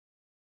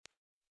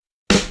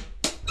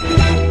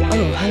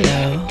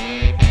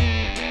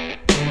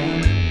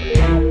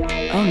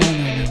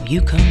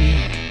you come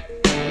in.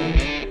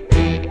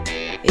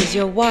 Is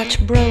your watch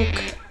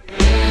broke?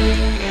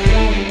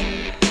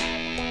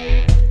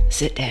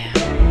 Sit down.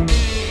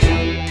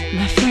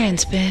 My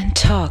friend's been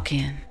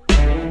talking,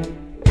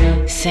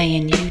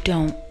 saying you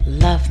don't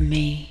love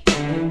me.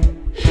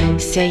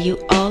 Say you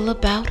all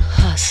about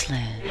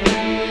hustling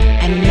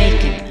and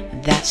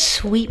making that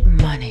sweet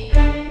money.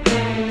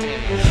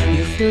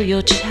 You fill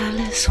your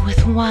chalice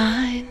with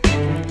wine.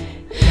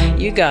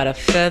 You got a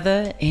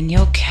feather in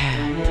your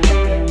cap.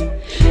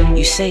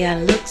 You say I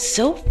look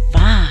so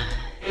fine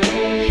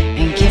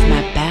and give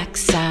my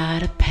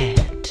backside a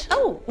pat.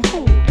 Oh.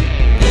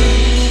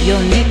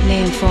 Your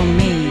nickname for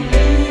me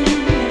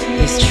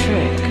is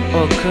Trick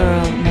or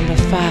Girl Number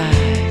 5.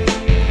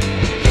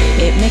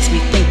 It makes me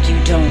think you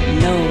don't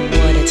know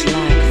what it's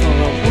like for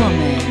a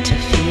woman to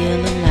feel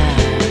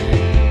alive.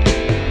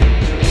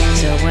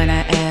 So when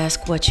I ask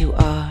what you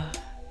are,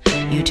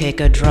 you take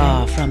a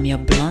draw from your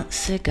blunt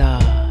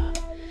cigar,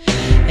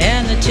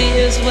 and the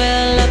tears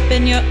well up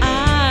in your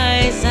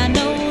eyes. I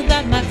know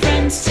that my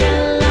friends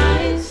tell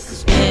lies,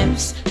 'cause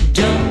pimps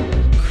don't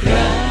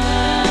cry.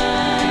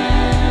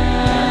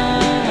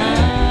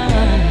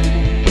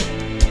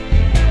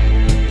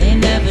 They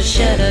never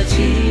shed a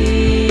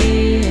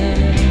tear.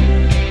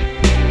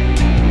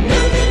 No,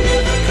 they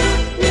never cry,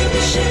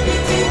 never shed a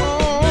tear. Oh,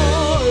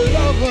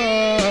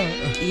 lover.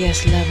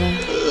 Yes, lover.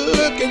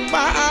 Look in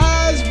my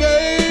eyes,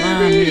 baby.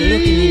 I'm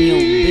looking in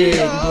your big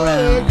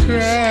brown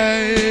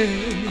eyes.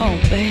 Oh,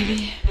 baby,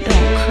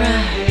 don't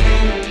cry.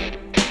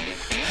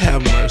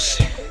 Have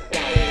mercy.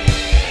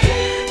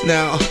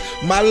 Now,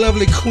 my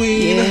lovely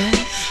queen, Yes?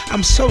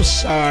 I'm so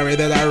sorry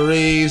that I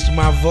raised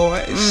my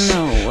voice.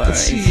 No But worries.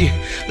 see,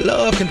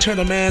 love can turn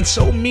a man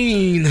so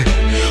mean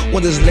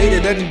when his lady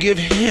doesn't give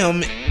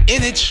him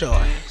any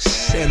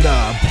choice. And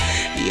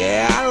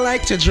yeah, I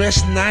like to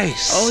dress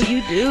nice. Oh,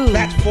 you do?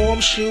 Platform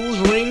shoes,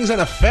 rings,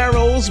 and a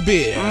Ferrell's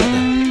beard.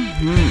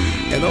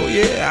 And oh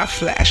yeah, I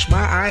flash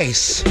my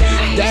ice.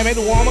 Damn it,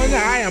 woman,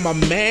 I am a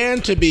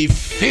man to be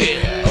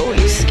feared. Oh,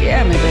 you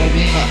scare me,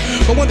 baby.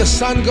 But when the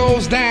sun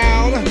goes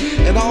down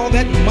and all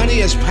that money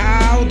is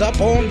piled up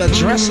on the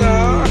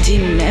dresser,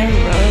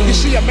 Dinero. you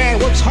see, a man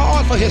works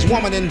hard for his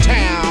woman in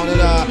town, and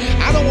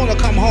I don't want to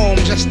come home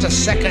just to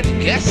second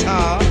guess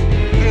her.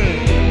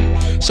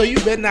 So you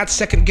better not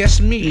second guess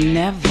me.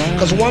 Never.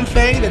 'Cause one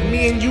thing that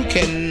me and you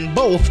can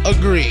both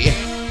agree,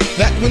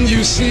 that when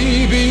you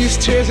see these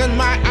tears in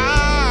my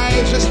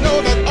eyes, just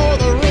know that all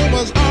the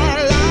rumors are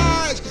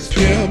lies. 'Cause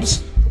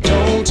pimps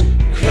don't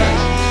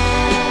cry.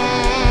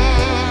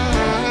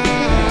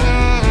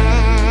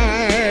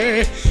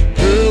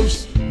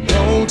 Pimps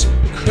don't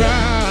cry.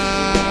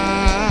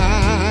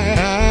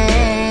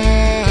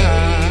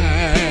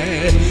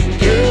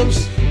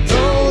 Pimps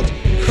don't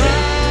cry.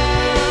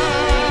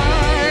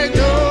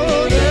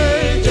 No,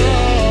 they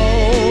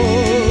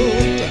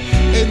don't.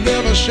 They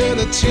never shed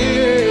a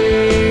tear.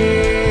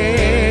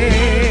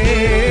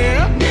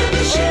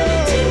 Never shed a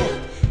tear.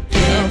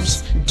 Pimps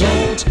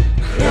don't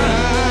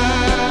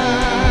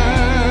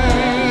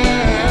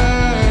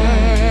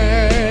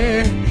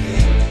cry.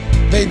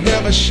 They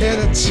never shed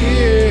a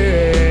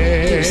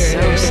tear. You're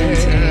so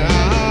sensitive.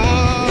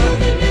 Oh,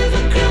 They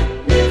never cry,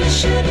 never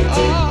shed a tear. oh,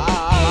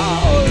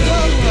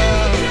 lover.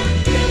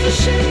 Never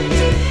shed a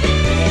tear.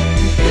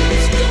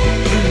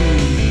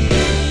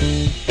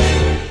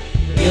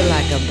 You're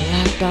like a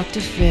black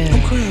Dr. Phil.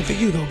 I'm crying for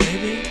you though,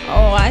 baby.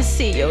 Oh, I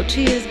see your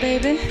tears,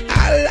 baby.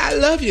 I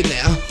love you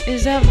now.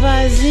 Is that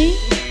Weis?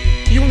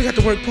 You only got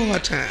to work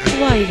part-time.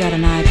 Why you got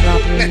an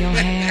eyedropper in your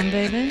hand,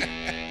 baby?